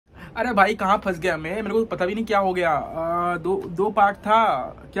अरे भाई कहाँ फंस गया मैं, मेरे को पता भी नहीं क्या हो गया। दो पार्ट था,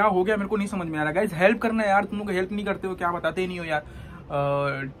 क्या हो गया मेरे को नहीं समझ में आ रहा। गाइस हेल्प करना यार, तुम लोग हेल्प नहीं करते हो, क्या बताते ही नहीं हो यार।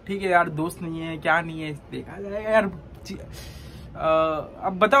 ठीक है यार, दोस्त नहीं है क्या नहीं है देखा जाएगा यार।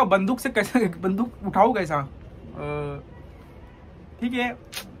 अब बताओ बंदूक से कैसे, बंदूक उठाओ कैसा? ठीक है,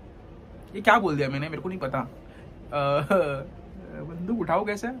 ये क्या बोल दिया मैंने, मेरे को नहीं पता। बंदूक उठाओ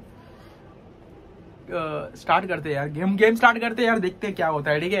कैसे? स्टार्ट करते यार, गेम स्टार्ट करते यार, देखते हैं क्या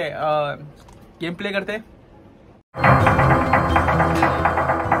होता है। ठीक है, गेम प्ले करते हैं।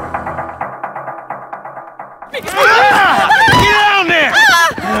 Get down there!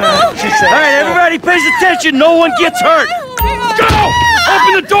 All right, everybody pays attention. No one gets hurt. Go!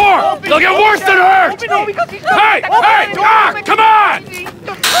 Open the door. They'll get worse than hurt. Hey! Come on!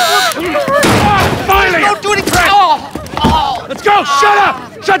 Finally! Don't do anything! Let's go! Shut up!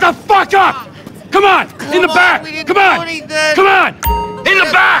 Shut the fuck up! Come on! In the back! Come on! Come on! In the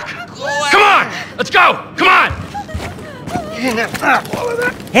back! Come on! Let's go! Come on!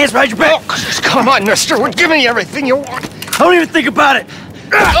 Hands behind your back! Come on, mister. We're giving you everything you want. Don't even think about it!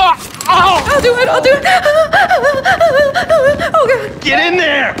 I'll do it! Oh, God. Get in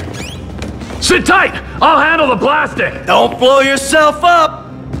there! Sit tight! I'll handle the plastic! Don't blow yourself up!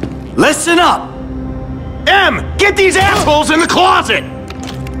 Listen up! M! Get these assholes in the closet!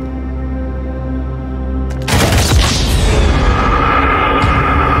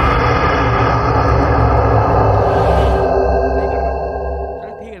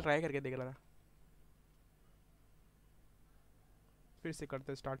 Try करके देख रहा, फिर से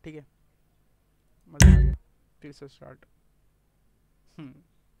करते start. ठीक है, मजा आ गया, फिर से start.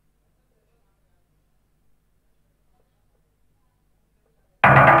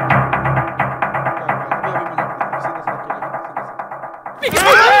 Get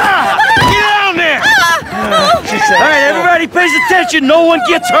down there! All right, everybody pays attention. No one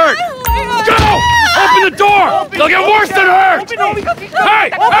gets hurt. Go! Open the door. They'll get worse than hurt. Hey!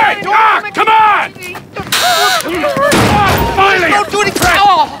 Come on! Finally! Don't do anything!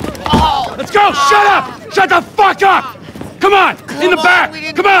 Let's go! Shut up! Shut the fuck up! Come on! In the back!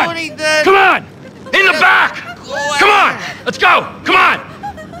 Come on! Come on! In the back! Come on! Let's go! Come on!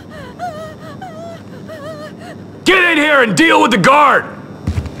 Get in here and deal with the guard!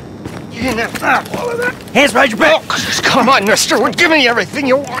 Hands behind your back! Come on, mister. We're giving you everything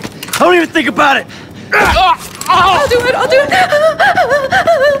you want. Don't even think about it! I'll do it! Oh,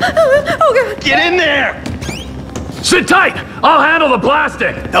 God. Get in there! Sit tight! I'll handle the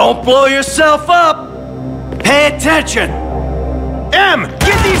plastic! Don't blow yourself up! Pay attention! M!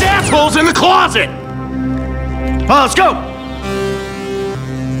 Get these assholes in the closet! Well, let's go!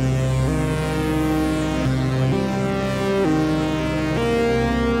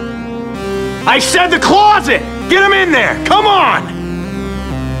 I said the closet! Get them in there! Come on!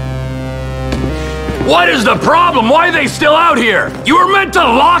 What is the problem? Why are they still out here? You were meant to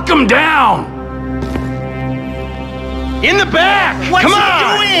lock them down! In the back! What's Come he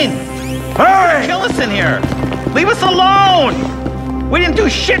on! doing? Hurry! Kill us in here! Leave us alone! We didn't do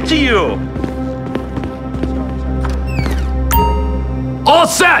shit to you! All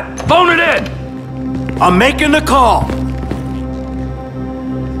set! Phone it in! I'm making the call!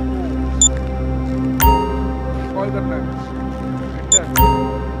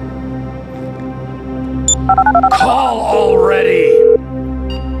 Call already!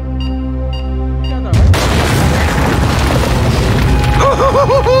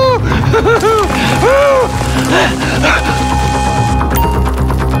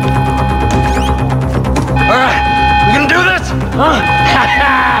 Alright, we gonna do this? Huh?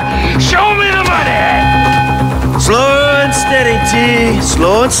 Show me the money! Slow and steady, T.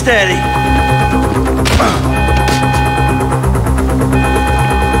 Slow and steady.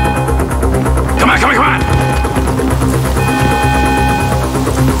 Come on, come on, come on!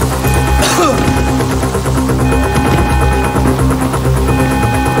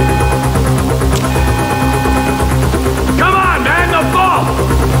 Come on, man, the ball!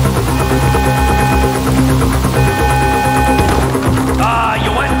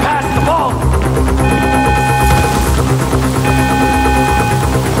 You went past the ball.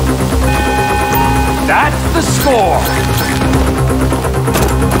 That's the score.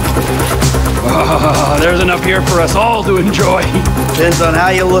 There's enough here for us all to enjoy. Depends on how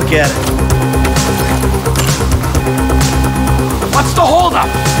you look at it. What's the holdup?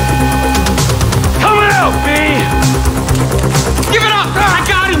 Coming out, B! Give it up! I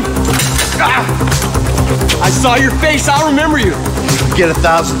got him! I saw your face, I'll remember you. You get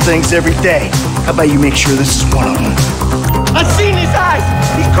 1,000 things every day. How about you make sure this is one of them? I've seen his eyes!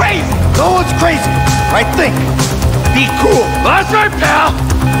 He's crazy! No one's crazy. Right think. Be cool. Well, that's right, pal.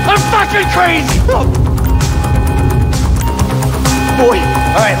 I'm fucking crazy! Boy,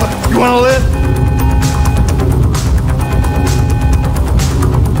 all right, look, you want to live?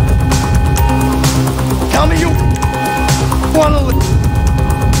 Tell me you want to live.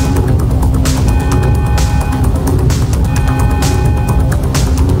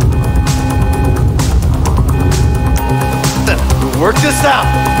 Work this out.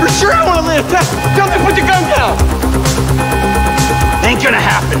 For sure I wanna live! Tell me to put the gun down! Ain't gonna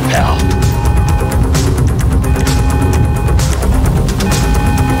happen, pal.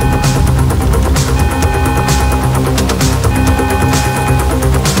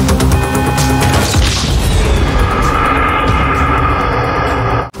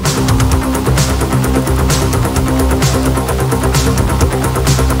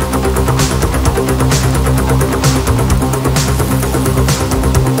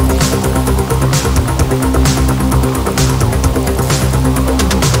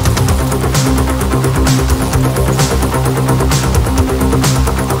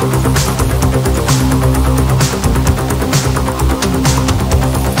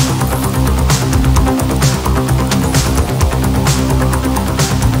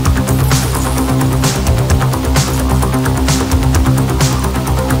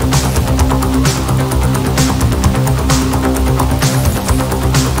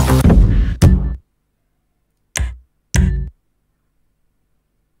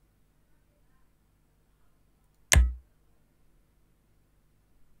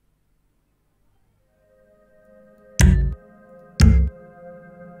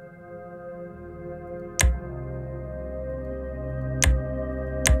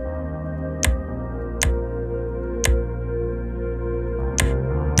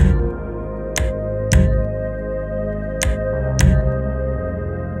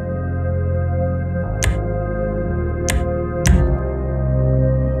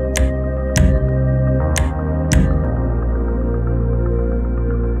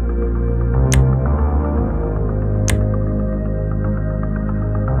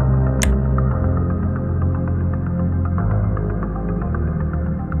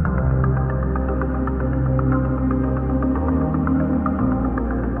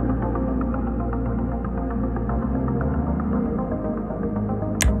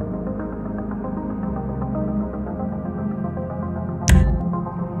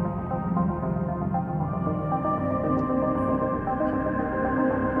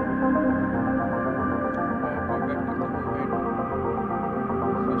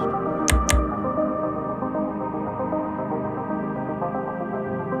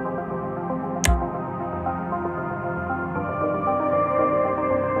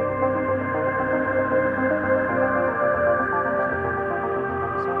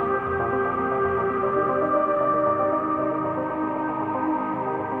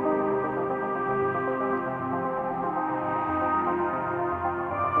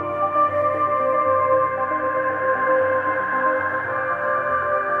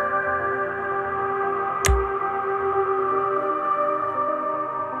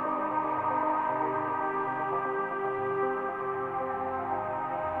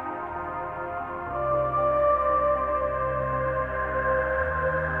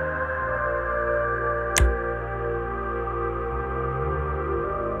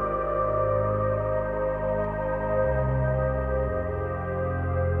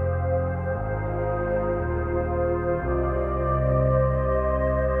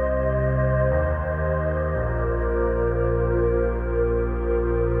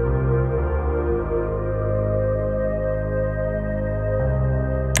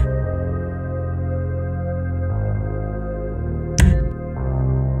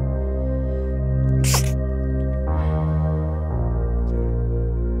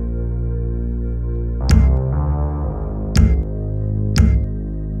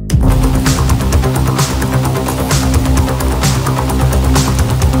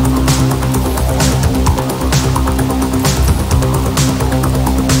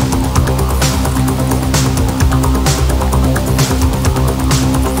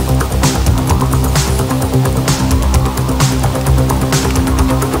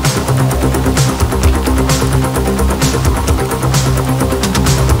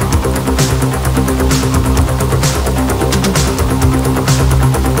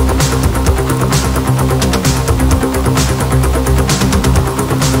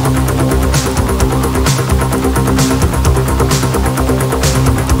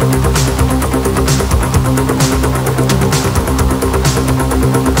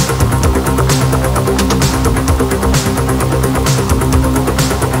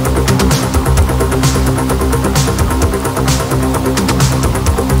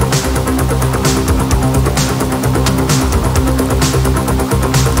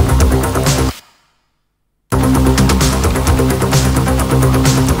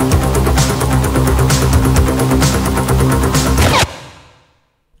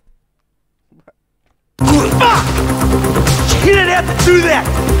 have to do that!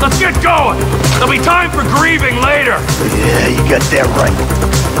 Let's get going! There'll be time for grieving later! Yeah, you got that right.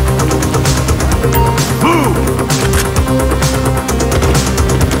 Move!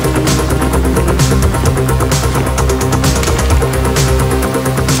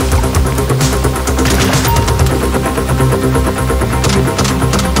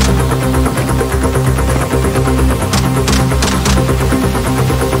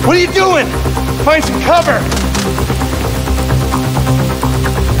 What are you doing? Find some cover.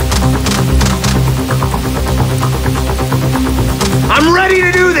 I'm ready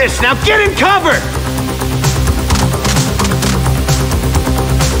to do this. Now get in cover!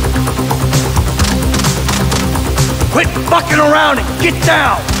 Quit fucking around and get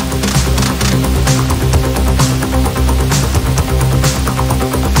down!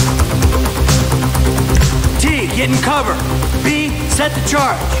 T, get in cover. B, set the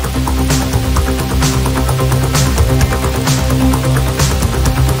charge.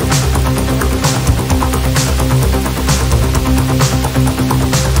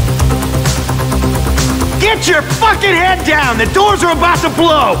 Get your fucking head down! The doors are about to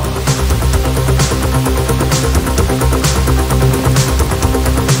blow!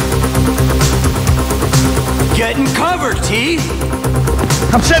 Get in cover, T!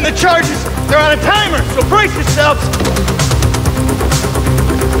 I'm setting the charges. They're on a timer, so brace yourselves.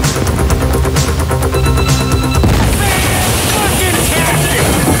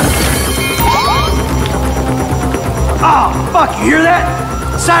 Oh, fuck, you hear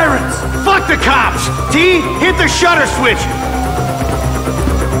that? Sirens! Fuck the cops! T, hit the shutter switch!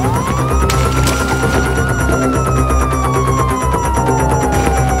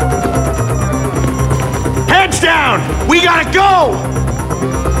 Heads down! We gotta go!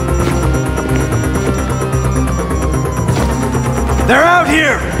 They're out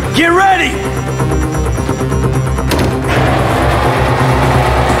here! Get ready!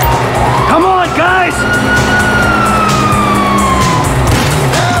 Come on, guys!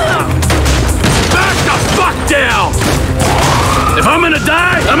 Back the fuck down! If I'm gonna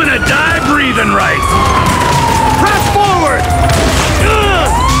die breathing right! Press forward!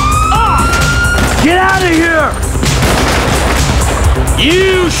 Get out of here!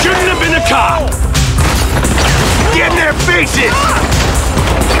 You shouldn't have been a cop! Get in their faces!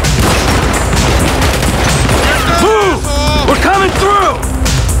 Move! We're coming through!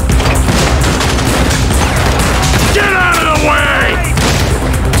 Get out of the way!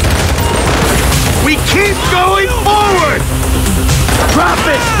 We keep going forward! Drop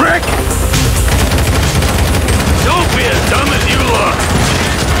it, prick! Don't be as dumb as you look!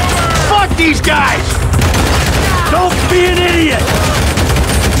 Fuck these guys! Don't be an idiot!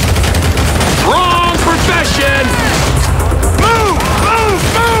 Wrong profession! Move! Move!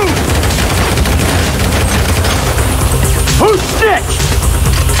 Move! Who snitched?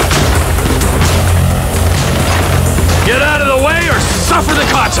 Get out of the way or suffer the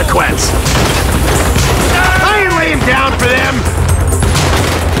consequence! I ain't laying down for them!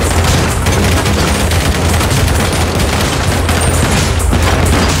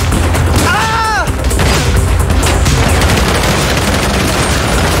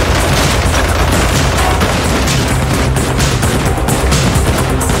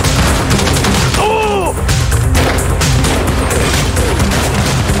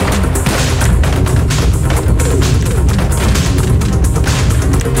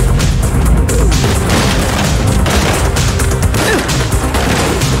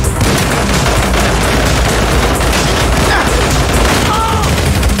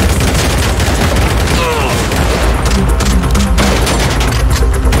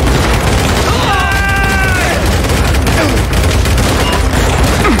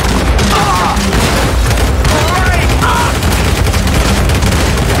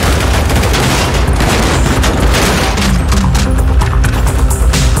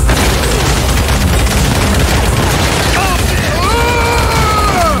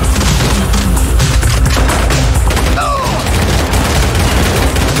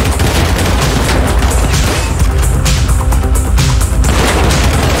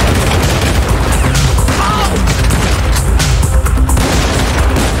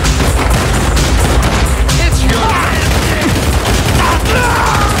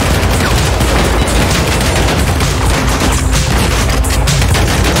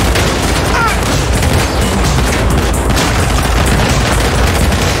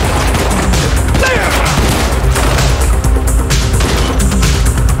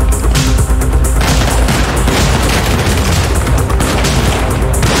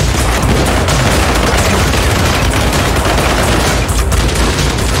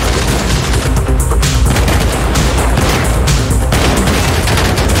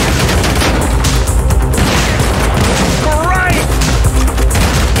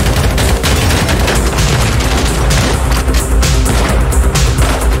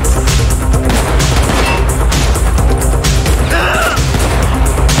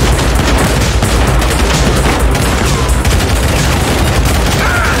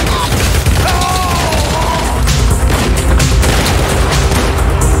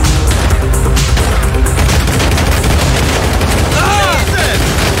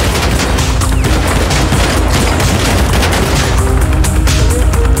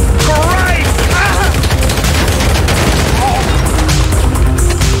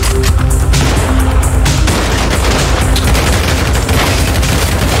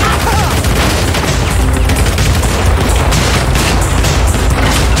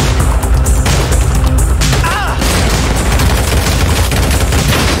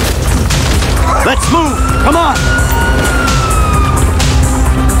 Let's move! Come on!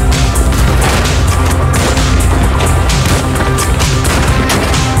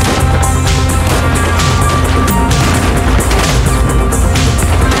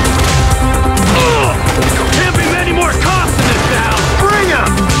 Can't be many more cops in this town! Bring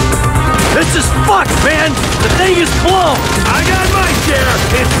him! This is fucked, man! The thing is blown! I got my share!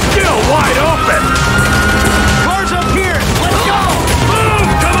 It's still wide open! Car's up here! Let's go!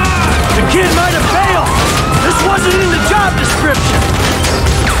 Move! Come on! The kid might have failed! This wasn't in the job description!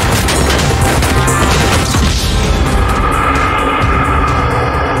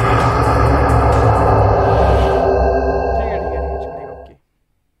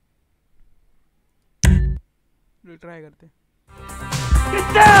 Try करते हैं। Get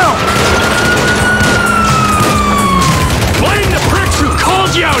down! Blame the pricks who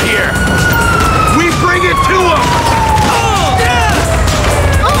called you out here! We bring it to him!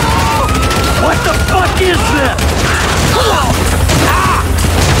 What the fuck is this?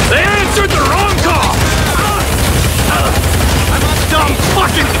 They answered the wrong call! Dumb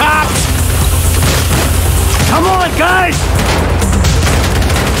fucking cops! Come on, guys!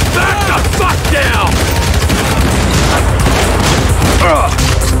 Back the fuck down!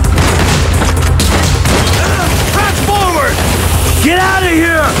 Press forward! Get out of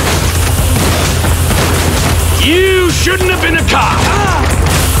here! You shouldn't have been a cop!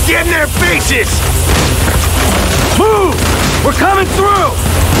 Get in their faces! Move! We're coming through!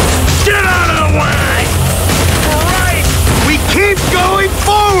 Get out of the way! Right! We keep going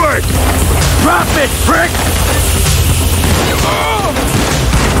forward! Drop it, prick!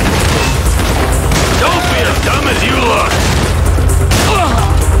 Don't be as dumb as you look!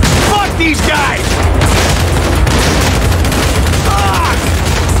 Fuck these guys!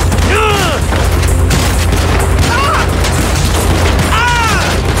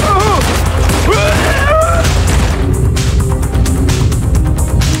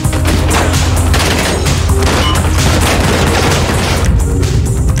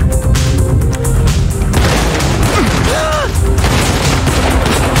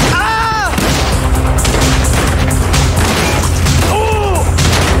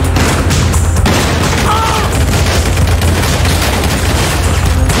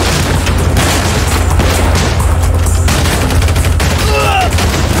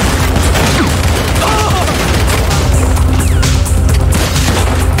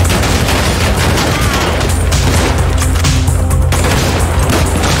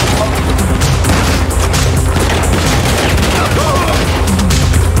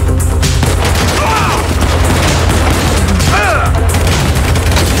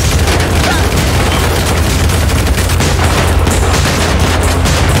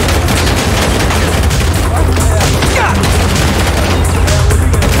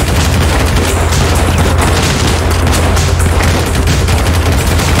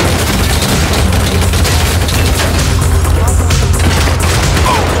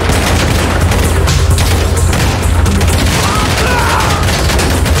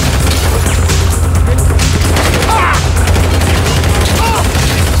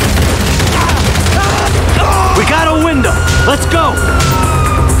 Let's go!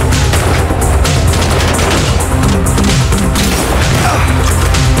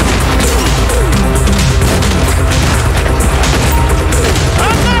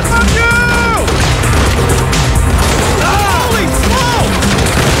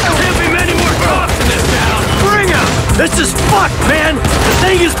 This is fucked, man! The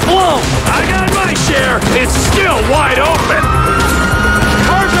thing is blown! I got my share! It's still wide open!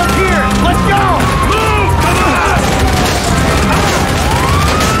 Car's up here! Let's go! Move! Come on!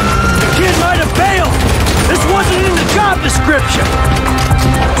 The kid might have failed! This wasn't in the job description!